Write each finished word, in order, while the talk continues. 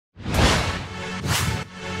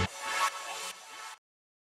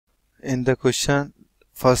In the question,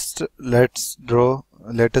 first let us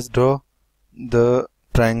draw the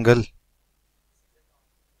triangle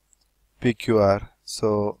PQR.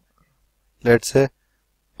 So let's say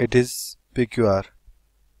it is PQR.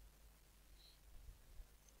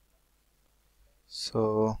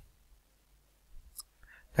 So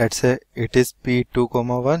let's say it is P2,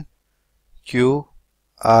 1,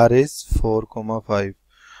 QR is 4, 5.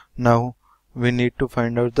 Now we need to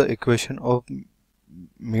find out the equation of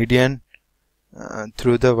median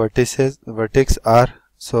through the vertex R.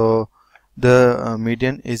 So the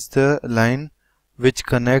median is the line which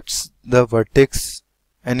connects the vertex,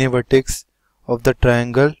 any vertex of the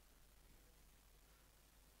triangle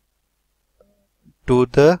to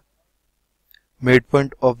the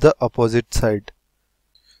midpoint of the opposite side.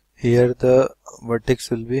 Here the vertex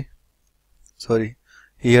will be,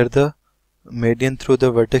 here the median through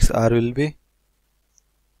the vertex R will be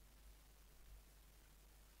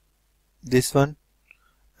this one,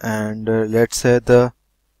 and let's say the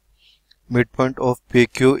midpoint of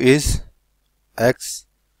PQ is X.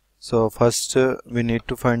 So first we need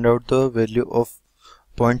to find out the value of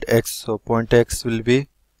point X. So point X will be,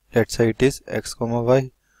 let's say it is X,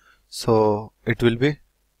 Y. So it will be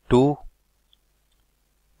 2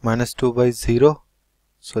 minus 2 by 0,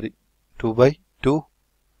 2 by 2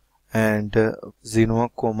 and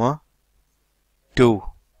 0, 2.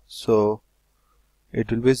 So it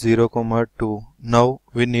will be 0, 2. Now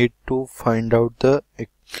we need to find out the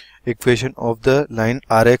equation of the line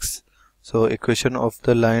Rx. So equation of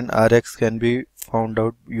the line Rx can be found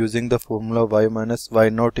out using the formula y minus y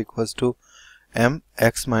naught equals to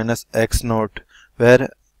mx minus x naught, where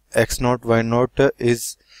x naught, y naught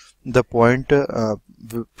is the point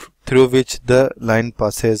through which the line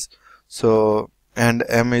passes. So and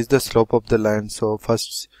m is the slope of the line. So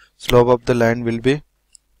first slope of the line will be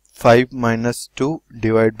 5 minus 2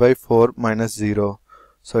 divided by 4 minus 0.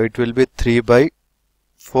 So it will be 3 by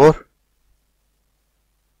 4.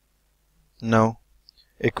 Now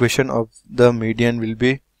equation of the median will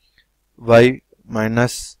be y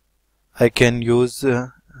minus, I can use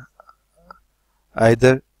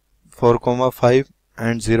either 4, 5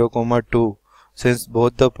 and 0, 2, since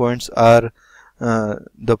both the points are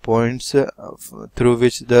the points through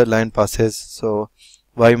which the line passes. So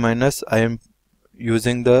y minus, I am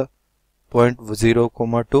using the point 0,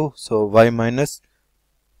 2, so y minus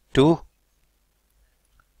 2,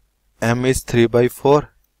 m is 3 by 4,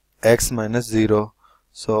 x minus 0.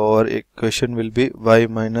 So our equation will be y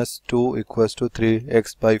minus 2 equals to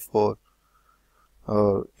 3x by 4.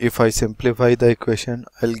 If I simplify the equation,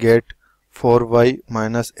 I'll get 4y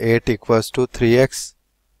minus 8 equals to 3x,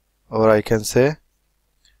 or I can say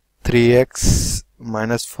 3x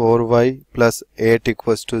minus 4y plus 8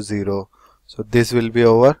 equals to 0. So this will be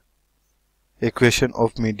our equation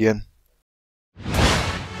of median.